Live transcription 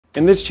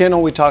In this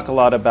channel, we talk a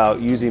lot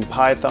about using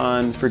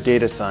Python for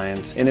data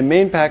science, and a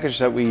main package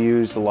that we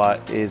use a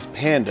lot is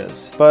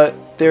Pandas. But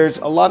there's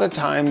a lot of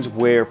times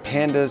where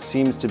Pandas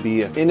seems to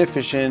be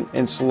inefficient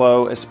and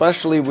slow,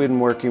 especially when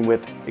working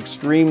with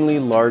extremely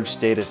large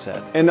data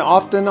set. And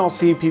often I'll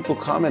see people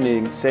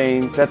commenting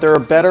saying that there are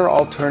better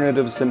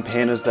alternatives than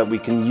Pandas that we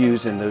can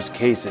use in those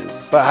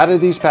cases. But how do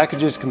these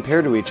packages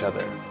compare to each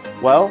other?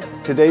 Well,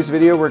 today's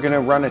video, we're going to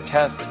run a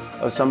test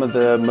of some of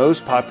the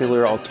most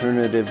popular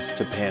alternatives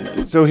to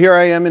Pandas. So here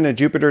I am in a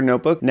Jupyter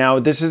notebook. Now,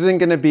 this isn't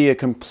going to be a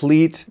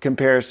complete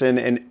comparison,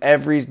 and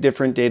every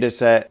different data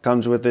set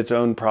comes with its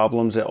own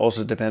problems. It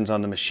also depends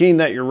on the machine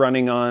that you're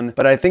running on,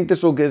 but I think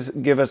this will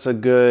give us a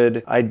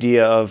good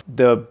idea of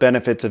the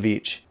benefits of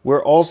each.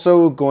 We're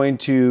also going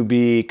to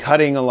be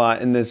cutting a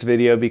lot in this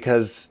video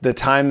because the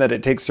time that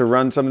it takes to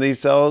run some of these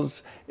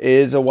cells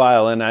is a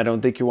while, and I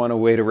don't think you want to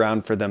wait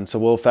around for them, so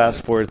we'll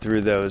fast forward through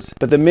those.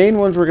 But the main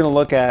ones we're going to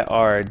look at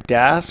are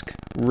Dask,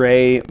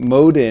 Ray,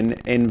 Modin,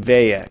 and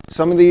Vaex.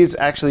 Some of these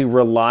actually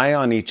rely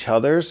on each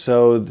other,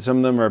 so some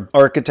of them are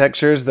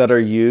architectures that are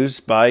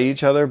used by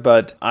each other,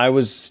 but I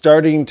was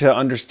starting to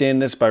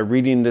understand this by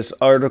reading this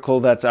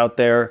article that's out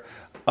there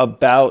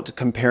about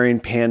comparing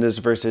Pandas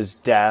versus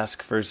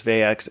Dask versus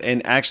Vaex,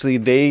 and actually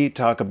they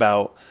talk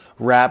about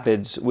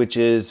Rapids, which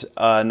is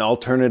an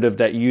alternative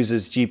that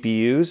uses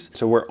GPUs.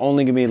 So we're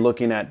only going to be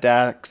looking at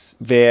Dask,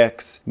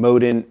 Vaex,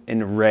 Modin,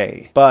 and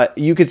Ray. But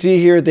you can see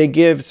here they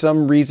give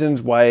some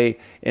reasons why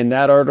in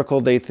that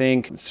article they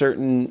think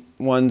certain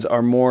ones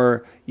are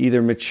more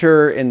either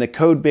mature in the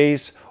code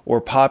base or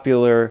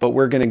popular, but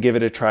we're going to give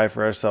it a try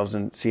for ourselves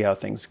and see how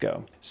things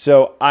go.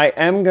 So I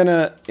am going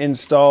to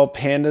install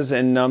Pandas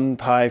and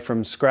NumPy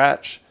from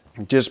scratch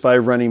just by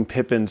running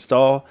pip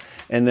install,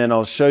 and then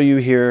I'll show you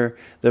here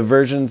the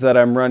versions that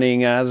I'm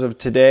running as of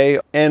today,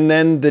 and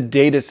then the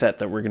data set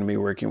that we're going to be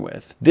working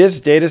with.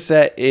 This data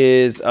set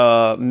is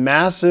a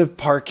massive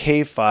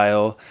Parquet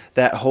file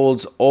that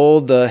holds all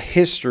the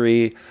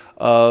history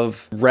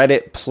of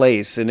Reddit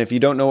Place. And if you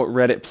don't know what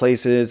Reddit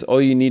Place is,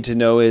 all you need to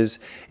know is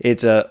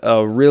it's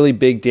a really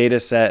big data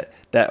set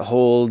that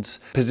holds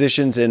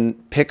positions in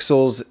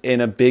pixels in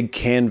a big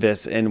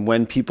canvas and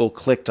when people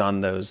clicked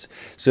on those.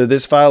 So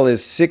this file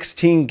is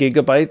 16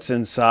 gigabytes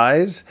in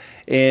size,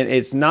 and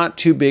it's not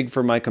too big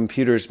for my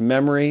computer's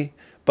memory,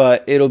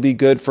 but it'll be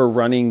good for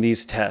running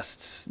these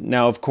tests.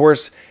 Now, of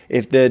course,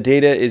 if the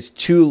data is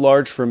too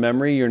large for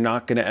memory, you're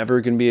not ever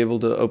gonna be able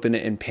to open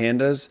it in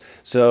Pandas,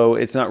 so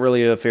it's not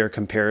really a fair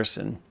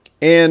comparison.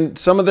 And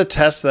some of the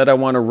tests that I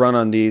wanna run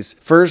on these,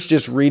 first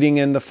just reading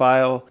in the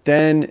file,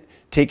 then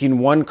taking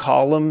one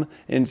column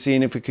and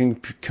seeing if we can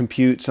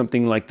compute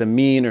something like the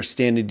mean or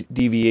standard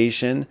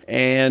deviation.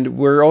 And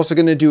we're also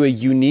gonna do a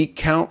unique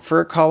count for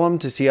a column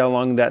to see how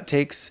long that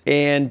takes,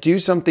 and do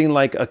something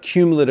like a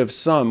cumulative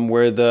sum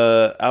where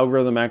the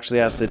algorithm actually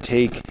has to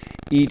take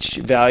each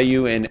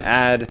value and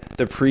add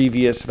the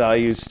previous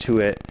values to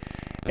it.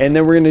 And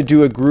then we're going to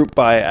do a group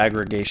by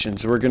aggregation.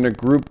 So we're going to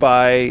group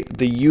by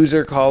the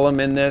user column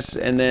in this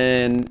and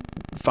then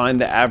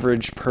find the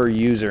average per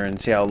user and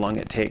see how long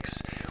it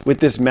takes with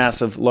this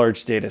massive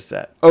large data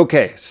set.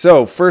 Okay,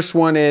 so first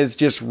one is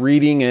just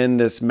reading in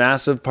this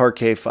massive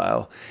Parquet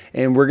file,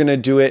 and we're going to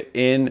do it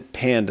in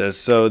Pandas.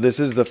 So this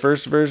is the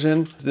first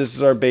version. This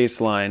is our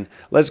baseline.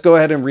 Let's go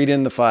ahead and read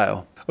in the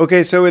file.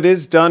 Okay, so it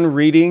is done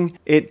reading.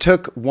 It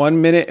took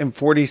 1 minute and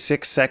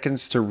 46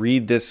 seconds to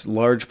read this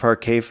large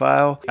Parquet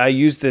file. I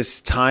used this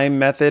time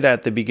method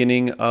at the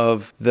beginning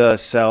of the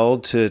cell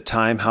to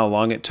time how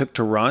long it took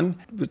to run.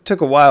 It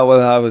took a while while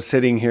I was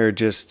sitting here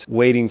just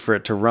waiting for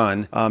it to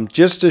run.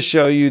 Just to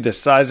show you the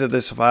size of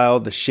this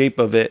file, the shape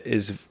of it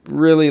is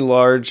really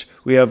large.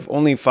 We have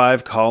only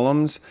 5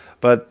 columns,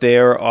 but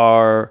there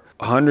are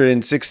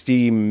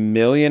 160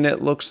 million,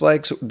 it looks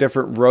like,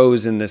 different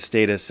rows in this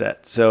data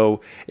set. So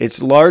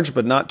it's large,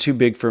 but not too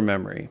big for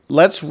memory.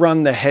 Let's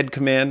run the head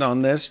command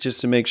on this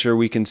just to make sure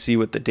we can see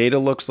what the data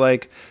looks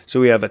like.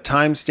 So we have a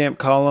timestamp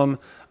column,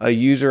 a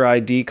user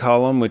ID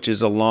column, which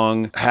is a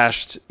long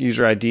hashed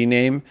user ID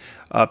name,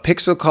 a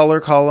pixel color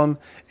column,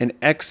 an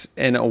X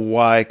and a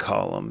Y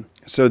column.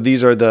 So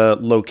these are the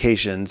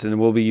locations, and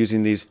we'll be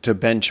using these to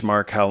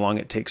benchmark how long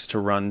it takes to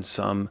run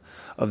some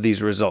of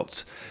these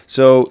results.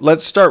 So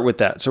let's start with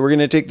that. So we're going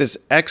to take this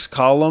X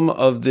column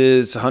of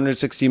this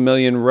 160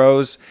 million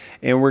rows,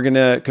 and we're going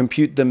to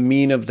compute the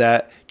mean of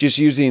that just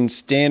using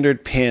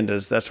standard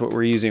Pandas. That's what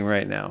we're using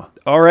right now.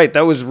 All right,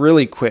 that was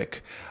really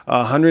quick.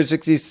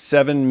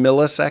 167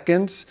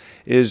 milliseconds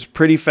is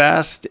pretty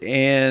fast,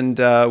 and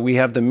we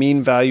have the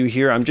mean value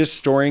here. I'm just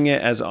storing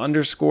it as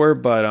underscore,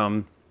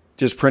 but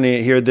just printing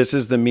it here. This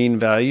is the mean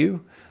value.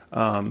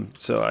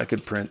 So I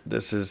could print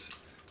this is.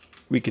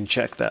 We can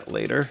check that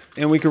later,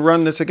 and we can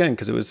run this again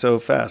because it was so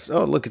fast.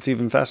 Oh, look, it's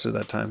even faster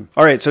that time.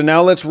 All right, so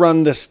now let's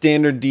run the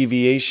standard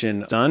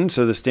deviation. Done.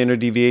 So the standard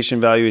deviation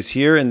value is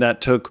here, and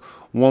that took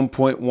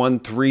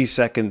 1.13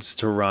 seconds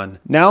to run.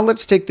 Now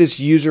let's take this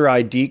user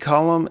ID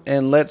column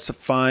and let's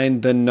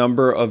find the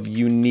number of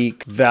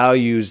unique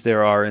values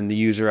there are in the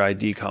user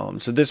ID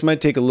column. So this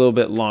might take a little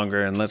bit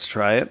longer, and let's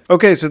try it.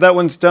 Okay, so that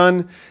one's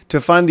done.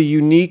 To find the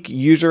unique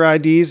user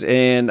IDs,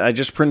 and I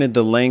just printed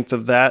the length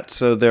of that.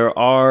 So there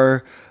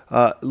are,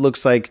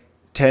 looks like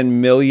 10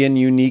 million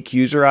unique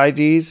user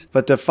IDs,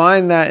 but to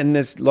find that in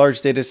this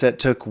large data set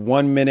took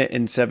 1 minute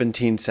and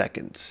 17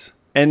 seconds.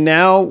 And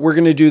now we're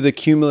going to do the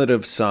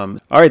cumulative sum.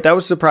 All right, that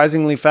was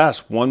surprisingly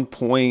fast,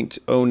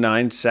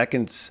 1.09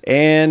 seconds.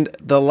 And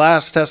the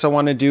last test I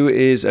want to do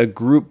is a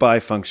group by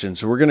function.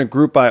 So we're going to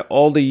group by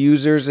all the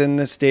users in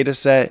this data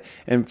set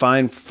and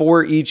find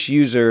for each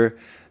user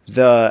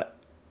the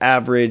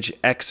average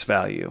X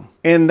value.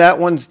 And that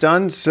one's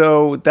done.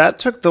 So that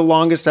took the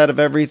longest out of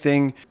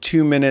everything,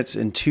 2 minutes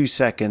and 2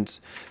 seconds.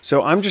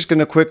 So I'm just going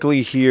to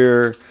quickly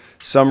here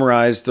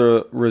summarize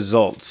the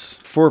results.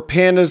 For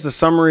pandas, the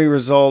summary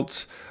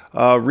results,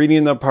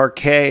 reading the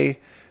parquet,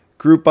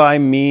 group by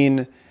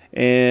mean,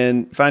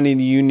 and finding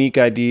the unique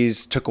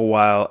IDs took a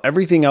while.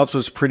 Everything else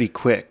was pretty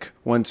quick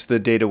once the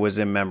data was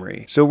in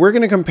memory. So we're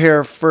going to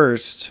compare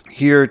first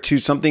here to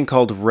something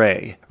called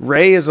Ray.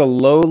 Ray is a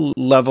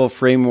low-level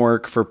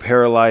framework for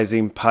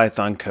parallelizing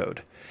Python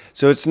code.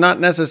 So it's not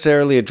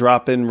necessarily a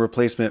drop-in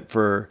replacement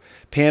for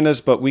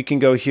pandas, but we can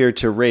go here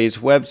to Ray's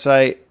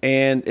website,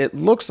 and it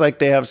looks like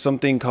they have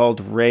something called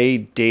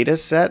Ray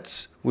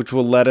datasets, which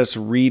will let us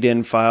read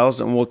in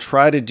files, and we'll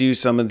try to do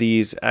some of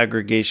these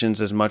aggregations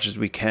as much as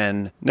we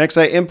can. Next,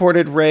 I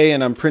imported Ray,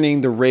 and I'm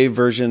printing the Ray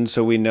version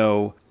so we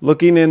know.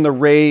 Looking in the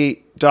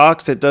Ray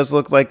docs, it does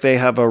look like they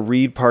have a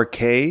read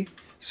parquet.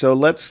 So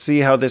let's see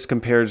how this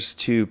compares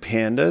to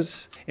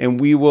pandas, and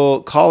we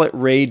will call it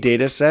Ray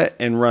dataset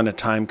and run a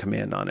time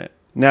command on it.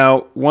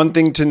 Now, one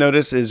thing to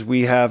notice is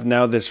we have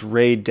now this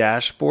Ray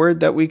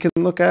dashboard that we can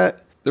look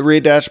at. The Ray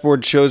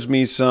dashboard shows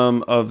me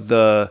some of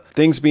the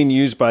things being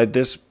used by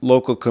this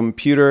local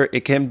computer.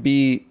 It can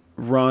be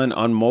run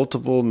on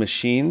multiple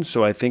machines,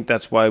 so I think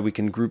that's why we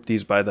can group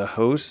these by the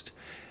host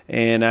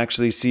and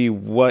actually see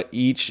what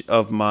each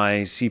of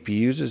my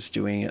CPUs is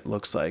doing, it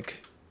looks like.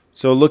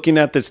 So looking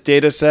at this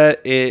data set,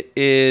 it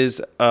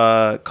is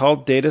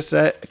called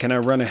dataset. Can I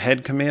run a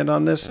head command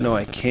on this? No,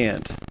 I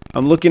can't.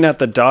 I'm looking at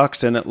the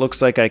docs, and it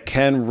looks like I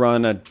can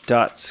run a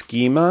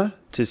 .schema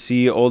to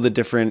see all the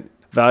different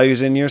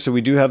values in here. So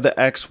we do have the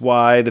X,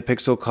 Y, the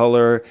pixel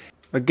color.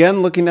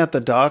 Again, looking at the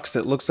docs,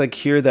 it looks like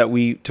here that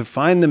to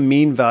find the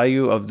mean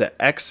value of the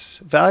X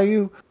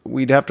value,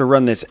 we'd have to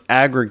run this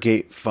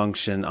aggregate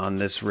function on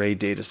this Ray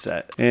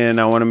dataset.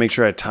 And I want to make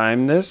sure I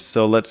time this.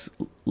 So let's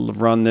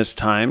run this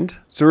timed.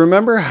 So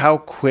remember how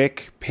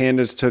quick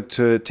pandas took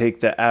to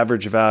take the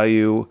average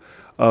value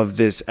of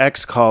this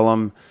X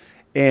column.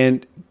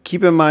 And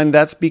keep in mind,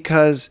 that's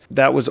because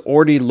that was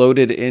already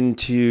loaded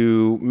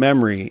into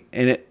memory.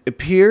 And it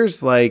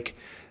appears like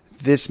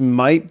this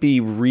might be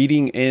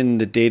reading in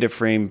the data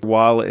frame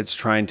while it's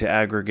trying to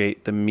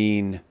aggregate the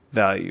mean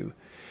value.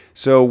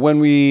 So when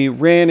we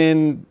read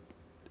in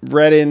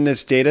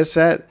this data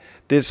set,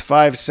 this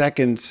 5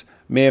 seconds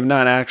may have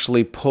not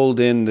actually pulled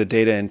in the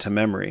data into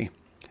memory.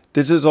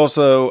 This is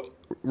also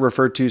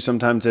referred to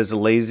sometimes as a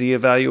lazy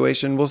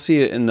evaluation. We'll see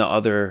it in the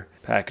other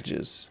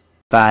packages.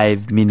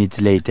 5 minutes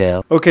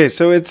later. Okay,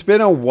 so it's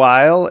been a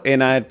while,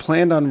 and I had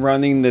planned on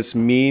running this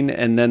mean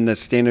and then the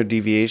standard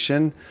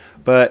deviation,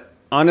 but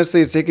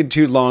honestly, it's taken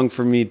too long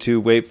for me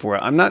to wait for it.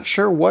 I'm not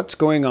sure what's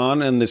going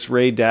on in this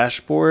Ray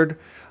dashboard,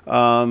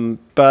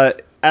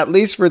 but at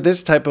least for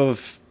this type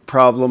of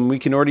problem, we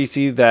can already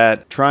see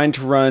that trying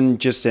to run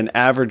just an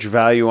average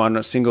value on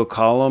a single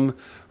column,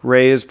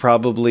 Ray is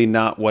probably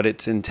not what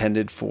it's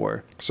intended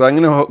for. So I'm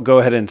going to go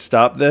ahead and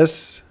stop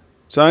this.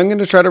 So I'm going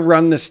to try to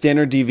run the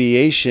standard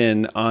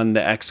deviation on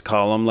the X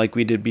column like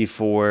we did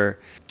before,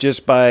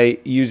 just by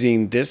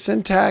using this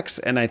syntax,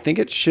 and I think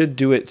it should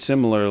do it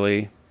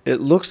similarly.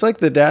 It looks like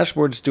the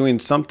dashboard's doing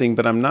something,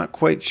 but I'm not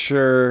quite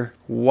sure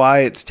why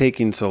it's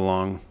taking so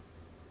long.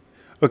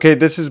 Okay,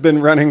 this has been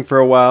running for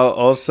a while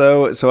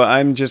also, so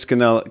I'm just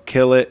going to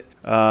kill it.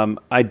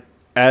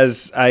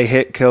 As I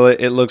hit kill it,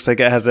 it looks like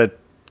it has a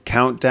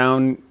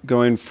countdown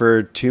going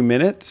for 2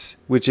 minutes,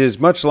 which is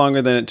much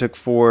longer than it took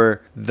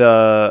for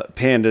the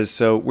pandas.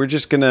 So we're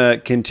just going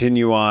to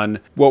continue on.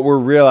 What we're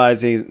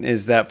realizing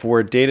is that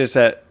for a data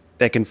set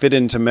that can fit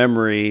into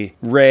memory,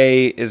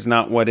 Ray is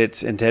not what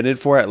it's intended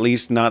for, at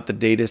least not the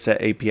dataset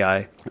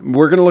API.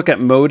 We're going to look at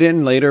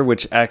Modin later,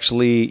 which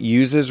actually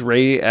uses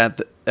Ray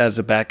as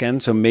a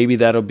backend, so maybe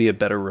that'll be a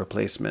better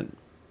replacement.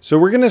 So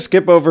we're going to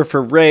skip over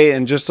for Ray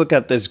and just look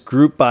at this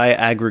group by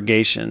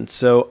aggregation.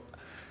 So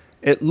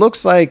it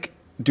looks like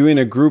doing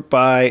a group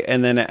by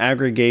and then an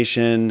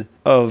aggregation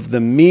of the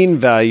mean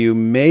value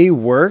may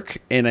work,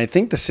 and I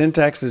think the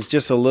syntax is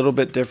just a little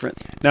bit different.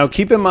 Now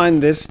keep in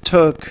mind this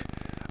took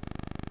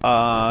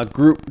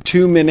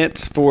 2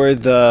 minutes for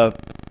the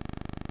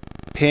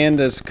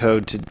pandas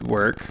code to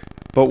work,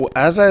 but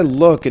as I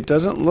look, it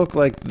doesn't look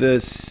like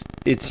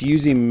it's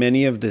using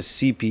many of the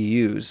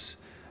CPUs.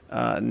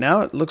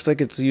 Now it looks like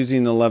it's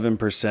using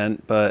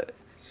 11%, but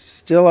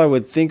Still, I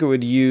would think it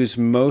would use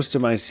most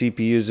of my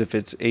CPUs if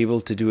it's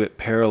able to do it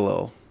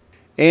parallel.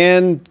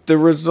 And the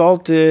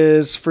result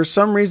is, for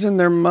some reason,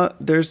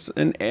 there's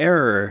an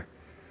error.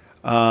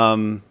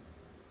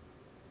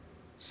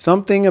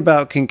 Something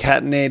about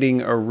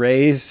concatenating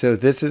arrays, so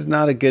this is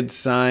not a good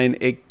sign.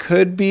 It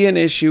could be an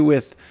issue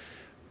with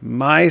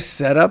my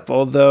setup,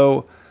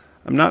 although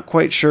I'm not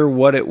quite sure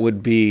what it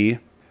would be.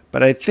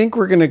 But I think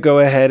we're going to go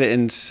ahead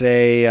and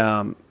say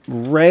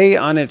Ray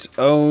on its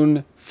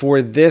own,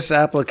 for this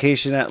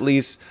application at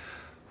least,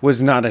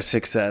 was not a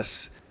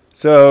success.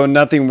 So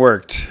nothing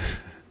worked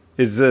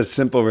is the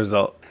simple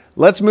result.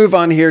 Let's move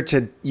on here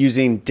to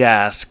using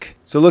Dask.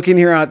 So looking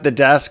here at the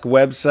Dask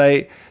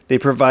website, they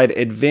provide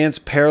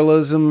advanced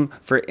parallelism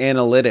for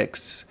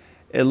analytics.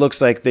 It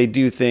looks like they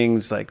do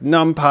things like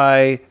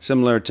NumPy,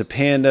 similar to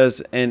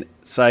Pandas, and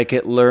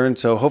scikit-learn.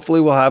 So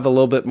hopefully we'll have a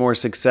little bit more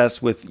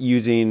success with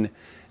using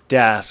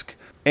Dask.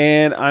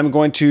 And I'm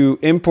going to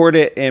import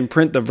it and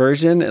print the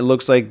version. It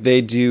looks like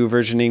they do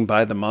versioning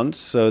by the months.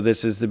 So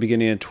this is the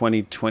beginning of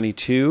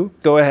 2022.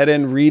 Go ahead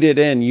and read it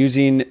in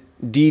using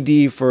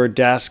DD for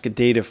Dask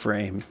data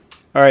frame.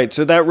 All right,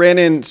 so that ran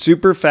in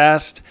super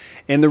fast.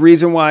 And the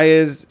reason why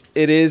is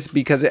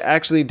because it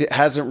actually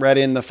hasn't read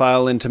in the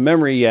file into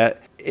memory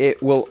yet.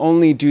 It will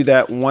only do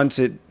that once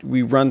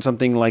we run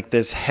something like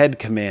this head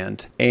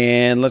command.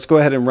 And let's go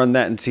ahead and run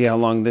that and see how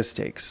long this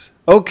takes.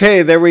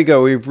 Okay, there we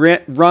go. We've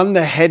run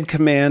the head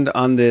command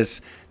on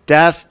this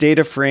Dask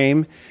data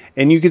frame,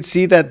 and you can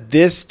see that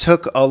this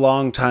took a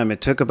long time.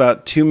 It took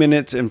about 2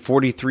 minutes and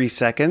 43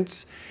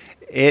 seconds.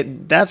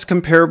 That's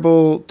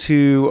comparable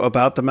to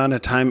about the amount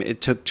of time it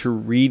took to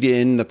read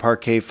in the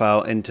Parquet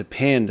file into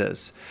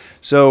Pandas.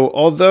 So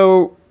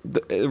although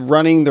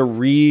running the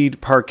read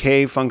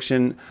Parquet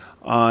function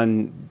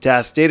on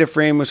Dask data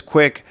frame was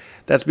quick,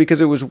 that's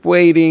because it was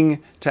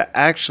waiting to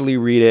actually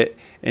read it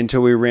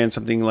until we ran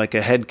something like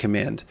a head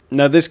command.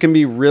 Now this can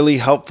be really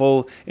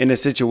helpful in a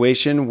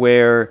situation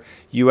where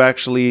you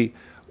actually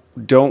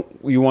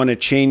you want to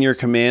chain your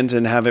commands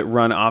and have it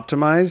run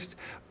optimized.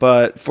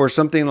 But for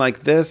something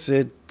like this,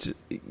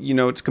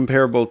 it's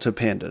comparable to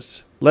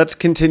Pandas. Let's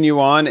continue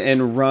on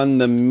and run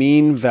the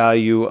mean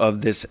value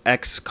of this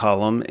X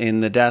column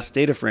in the Dask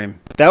data frame.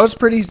 That was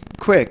pretty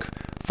quick,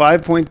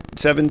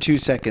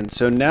 5.72 seconds.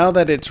 So now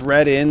that it's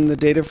read in the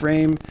data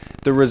frame,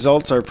 the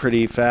results are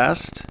pretty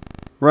fast.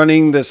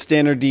 Running the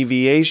standard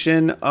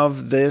deviation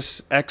of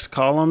this X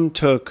column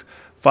took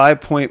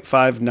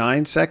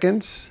 5.59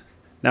 seconds.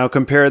 Now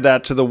compare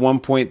that to the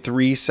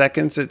 1.3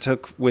 seconds it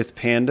took with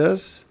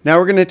Pandas. Now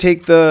we're going to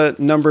take the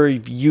number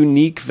of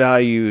unique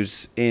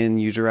values in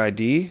user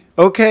ID.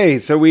 Okay,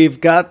 so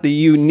we've got the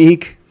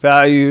unique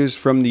values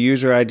from the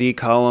user ID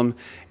column,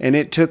 and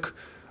it took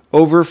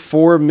over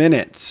 4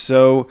 minutes.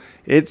 So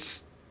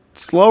it's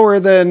slower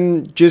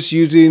than just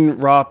using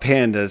raw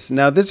Pandas.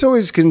 Now this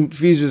always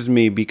confuses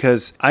me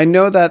because I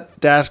know that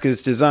Dask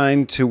is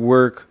designed to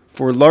work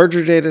for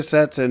larger data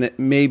sets, and it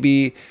may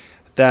be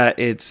that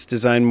it's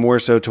designed more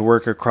so to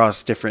work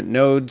across different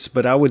nodes,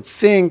 but I would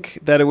think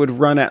that it would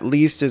run at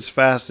least as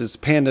fast as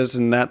Pandas,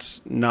 and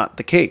that's not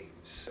the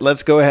case.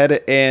 Let's go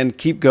ahead and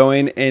keep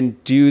going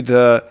and do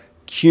the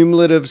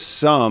cumulative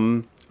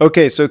sum.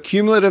 Okay, so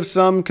cumulative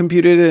sum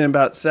computed in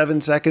about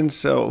 7 seconds,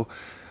 so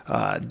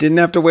didn't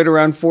have to wait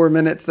around 4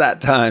 minutes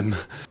that time.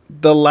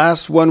 The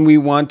last one we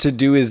want to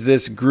do is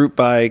this group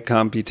by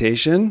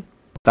computation.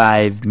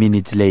 5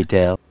 minutes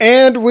later.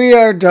 And we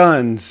are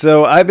done.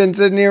 So I've been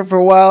sitting here for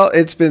a while.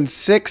 It's been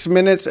 6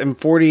 minutes and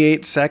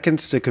 48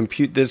 seconds to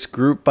compute this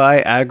group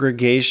by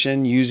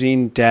aggregation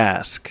using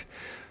Dask.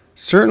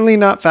 Certainly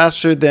not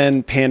faster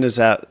than Pandas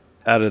out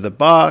of the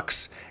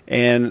box.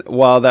 And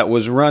while that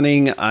was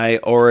running, I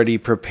already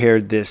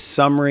prepared this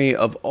summary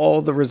of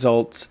all the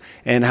results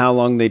and how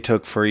long they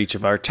took for each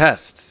of our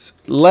tests.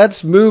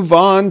 Let's move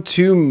on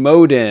to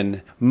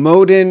Modin.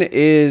 Modin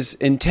is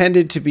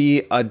intended to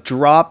be a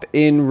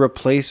drop-in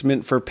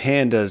replacement for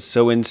Pandas.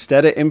 So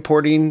instead of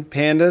importing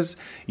Pandas,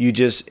 you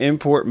just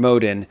import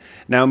Modin.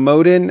 Now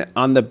Modin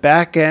on the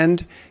back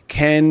end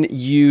can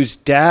use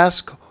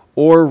Dask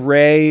or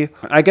Ray.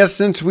 I guess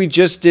since we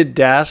just did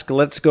Dask,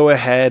 let's go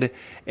ahead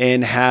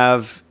and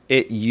have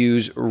it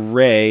use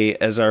Ray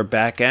as our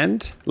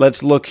backend.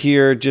 Let's look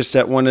here just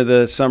at one of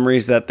the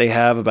summaries that they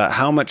have about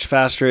how much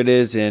faster it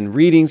is in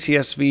reading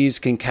CSVs,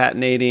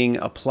 concatenating,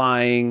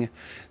 applying.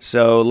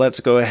 So let's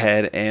go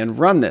ahead and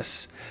run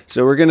this.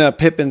 So we're gonna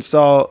pip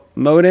install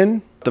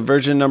Modin. The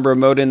version number of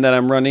Modin that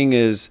I'm running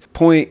is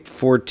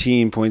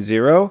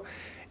 0.14.0.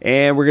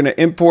 And we're gonna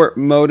import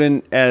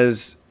Modin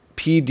as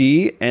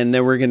PD, and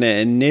then we're gonna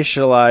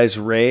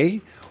initialize Ray.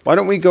 Why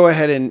don't we go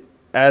ahead and,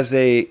 as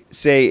they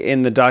say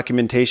in the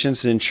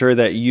documentations, to ensure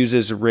that it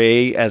uses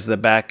Ray as the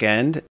back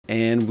end,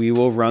 and we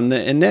will run the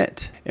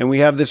init. And we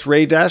have this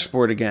Ray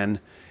dashboard again,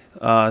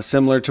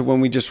 similar to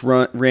when we just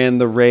ran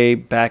the Ray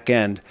back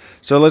end.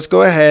 So let's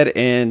go ahead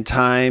and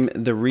time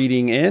the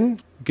reading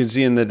in. You can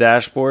see in the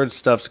dashboard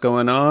stuff's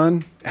going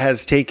on.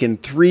 has taken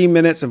 3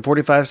 minutes and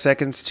 45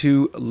 seconds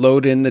to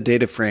load in the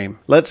data frame.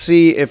 Let's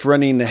see if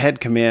running the head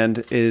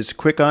command is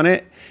quick on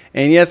it.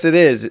 And yes, it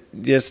is. It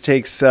just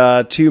takes 2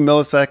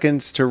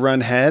 milliseconds to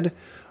run head.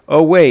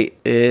 Oh wait,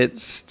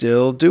 it's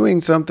still doing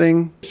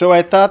something. So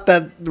I thought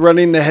that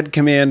running the head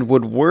command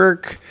would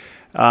work.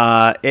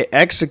 It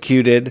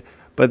executed,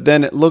 but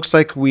then it looks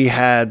like we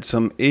had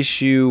some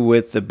issue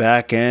with the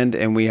back end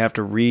and we have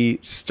to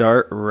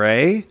restart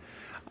Ray.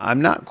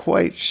 I'm not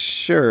quite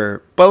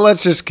sure, but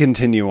let's just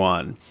continue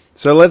on.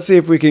 So let's see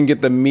if we can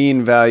get the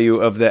mean value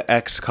of the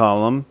X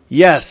column.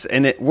 Yes,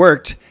 and it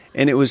worked,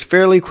 and it was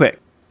fairly quick.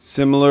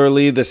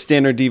 Similarly, the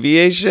standard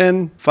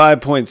deviation,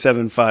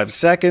 5.75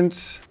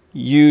 seconds.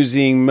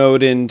 Using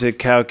Modin to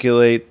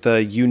calculate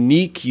the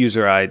unique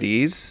user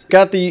IDs.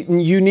 Got the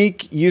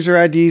unique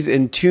user IDs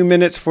in 2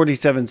 minutes,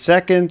 47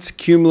 seconds.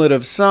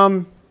 Cumulative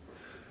sum,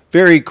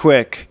 very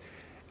quick.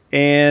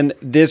 And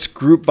this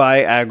group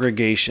by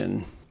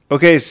aggregation.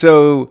 Okay,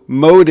 so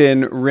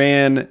Modin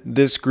ran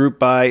this group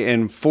by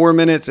in 4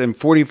 minutes and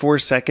 44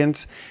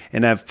 seconds,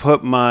 and I've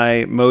put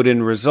my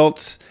Modin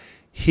results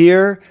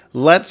here.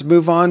 Let's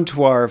move on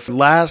to our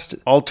last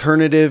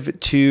alternative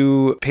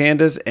to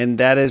Pandas, and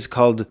that is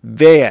called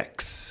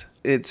Vaex.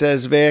 It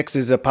says Vaex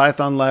is a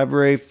Python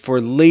library for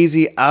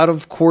lazy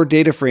out-of-core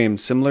data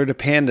frames similar to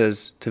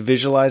Pandas to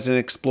visualize and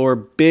explore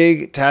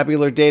big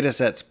tabular data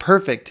sets.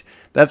 Perfect.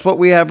 That's what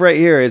we have right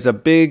here is a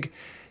big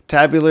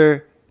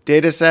tabular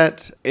data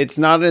set. It's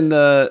not in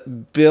the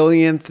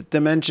billionth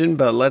dimension,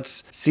 but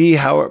let's see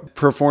how it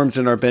performs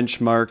in our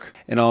benchmark.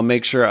 And I'll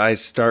make sure I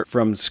start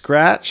from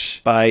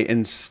scratch by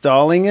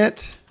installing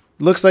it.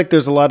 Looks like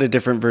there's a lot of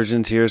different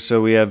versions here.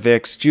 So we have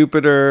Vaex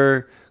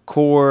Jupyter,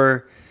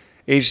 Core,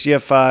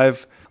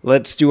 HDF5.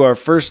 Let's do our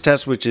first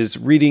test, which is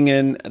reading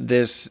in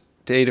this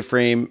data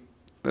frame,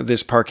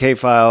 this Parquet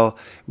file.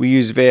 We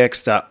use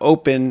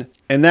vaex.open.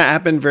 And that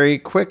happened very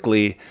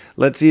quickly.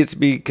 Let's see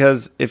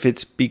if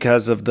it's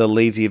because of the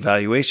lazy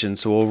evaluation.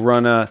 So we'll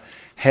run a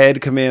head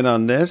command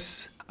on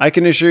this. I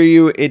can assure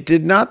you it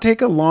did not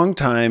take a long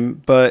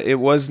time, but it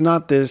was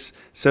not this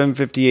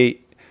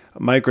 758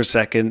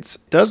 microseconds.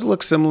 It does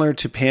look similar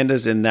to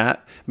Pandas in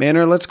that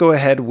manner. Let's go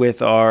ahead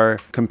with our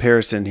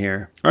comparison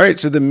here. All right,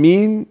 so the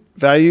mean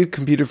value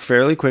computed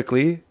fairly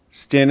quickly.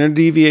 Standard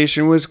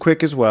deviation was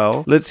quick as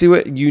well. Let's see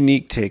what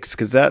unique takes,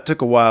 because that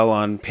took a while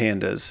on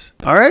Pandas.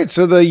 All right,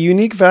 so the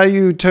unique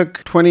value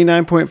took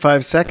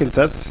 29.5 seconds.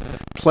 That's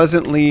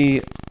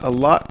pleasantly a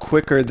lot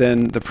quicker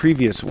than the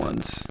previous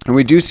ones. And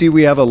we do see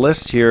we have a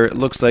list here, it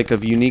looks like,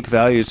 of unique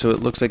values, so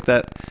it looks like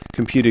that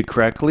computed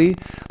correctly.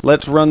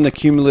 Let's run the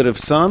cumulative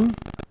sum.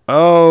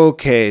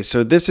 Okay,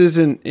 so this is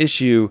an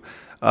issue.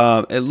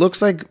 It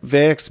looks like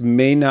Vaex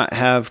may not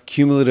have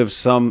cumulative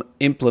sum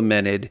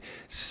implemented.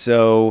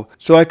 So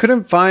I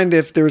couldn't find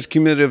if there was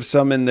cumulative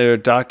sum in their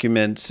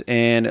documents,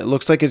 and it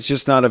looks like it's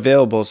just not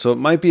available. So it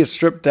might be a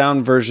stripped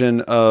down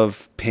version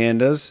of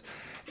Pandas.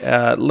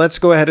 Let's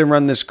go ahead and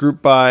run this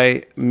group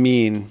by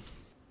mean.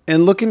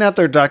 And looking at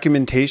their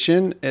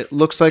documentation, it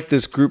looks like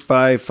this group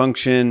by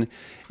function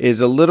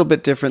is a little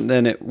bit different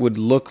than it would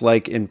look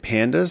like in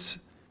Pandas.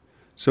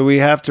 So we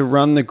have to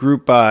run the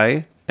group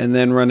by and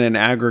then run an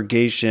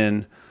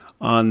aggregation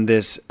on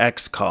this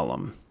X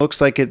column. Looks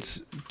like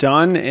it's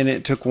done, and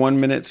it took 1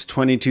 minute,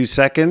 22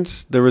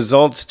 seconds. The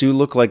results do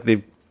look like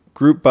they've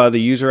grouped by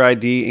the user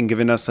ID and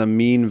given us a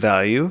mean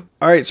value.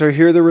 All right, so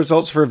here are the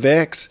results for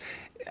Vaex.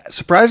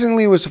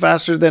 Surprisingly, it was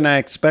faster than I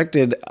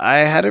expected. I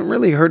hadn't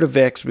really heard of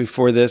Vaex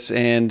before this,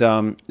 and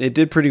it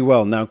did pretty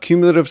well. Now,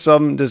 cumulative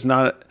sum does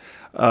not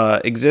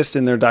exist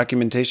in their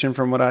documentation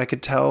from what I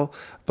could tell,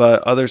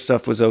 but other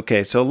stuff was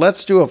okay. So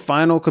let's do a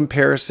final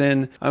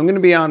comparison. I'm going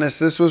to be honest,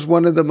 this was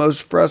one of the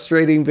most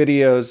frustrating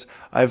videos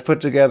I've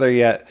put together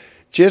yet,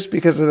 just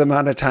because of the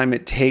amount of time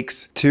it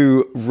takes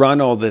to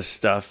run all this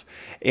stuff.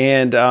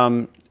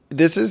 And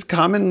this is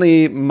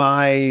commonly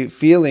my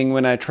feeling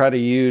when I try to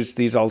use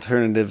these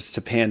alternatives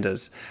to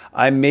Pandas.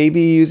 I may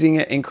be using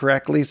it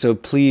incorrectly, so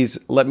please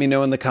let me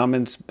know in the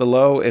comments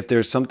below if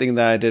there's something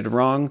that I did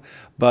wrong.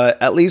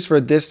 But at least for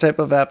this type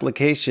of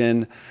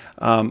application,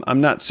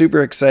 I'm not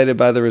super excited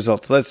by the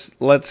results.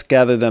 Let's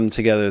gather them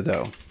together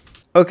though.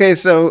 Okay,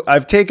 so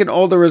I've taken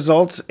all the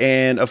results,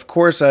 and of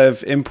course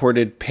I've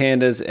imported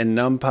Pandas and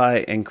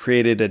NumPy and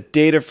created a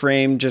data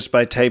frame just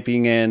by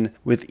typing in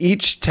with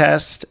each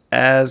test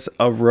as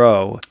a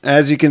row.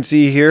 As you can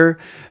see here,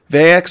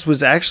 Vaex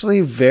was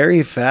actually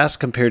very fast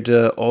compared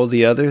to all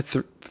the other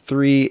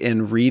three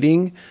in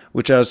reading,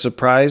 which I was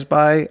surprised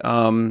by.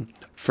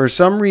 For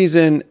some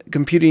reason,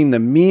 computing the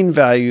mean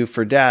value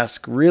for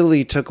Dask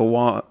really took a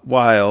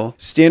while.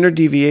 Standard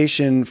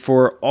deviation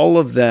for all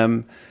of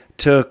them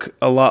took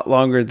a lot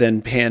longer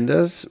than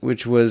Pandas,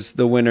 which was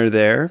the winner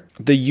there.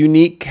 The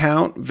unique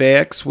count,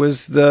 Vaex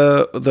was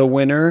the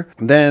winner.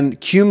 Then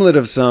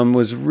cumulative sum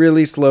was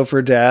really slow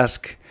for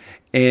Dask,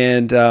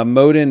 and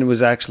Modin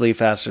was actually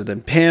faster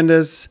than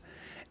Pandas.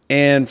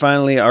 And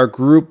finally, our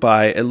group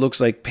by, it looks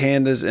like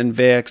Pandas and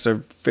Vaex are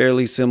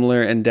fairly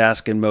similar, and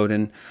Dask and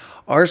Modin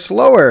are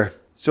slower.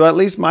 So at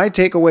least my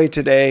takeaway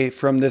today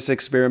from this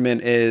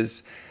experiment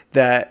is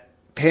that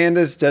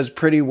Pandas does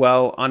pretty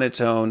well on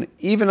its own,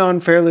 even on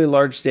fairly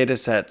large data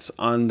sets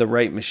on the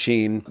right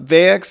machine.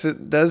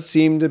 Vaex does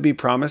seem to be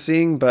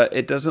promising, but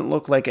it doesn't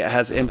look like it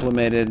has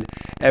implemented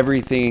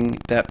everything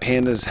that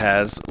Pandas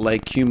has,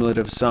 like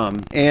cumulative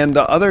sum. And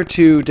the other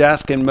two,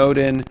 Dask and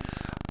Modin,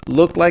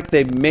 look like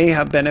they may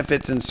have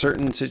benefits in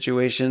certain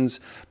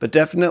situations, but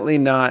definitely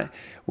not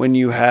when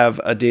you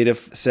have a data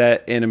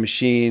set in a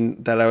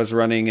machine that I was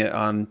running it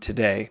on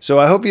today. So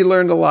I hope you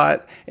learned a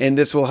lot, and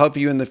this will help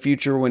you in the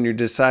future when you're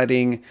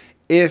deciding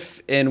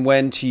if and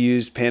when to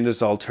use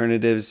Pandas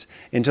Alternatives.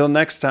 Until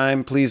next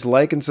time, please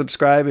like and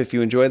subscribe if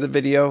you enjoy the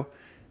video.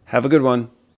 Have a good one.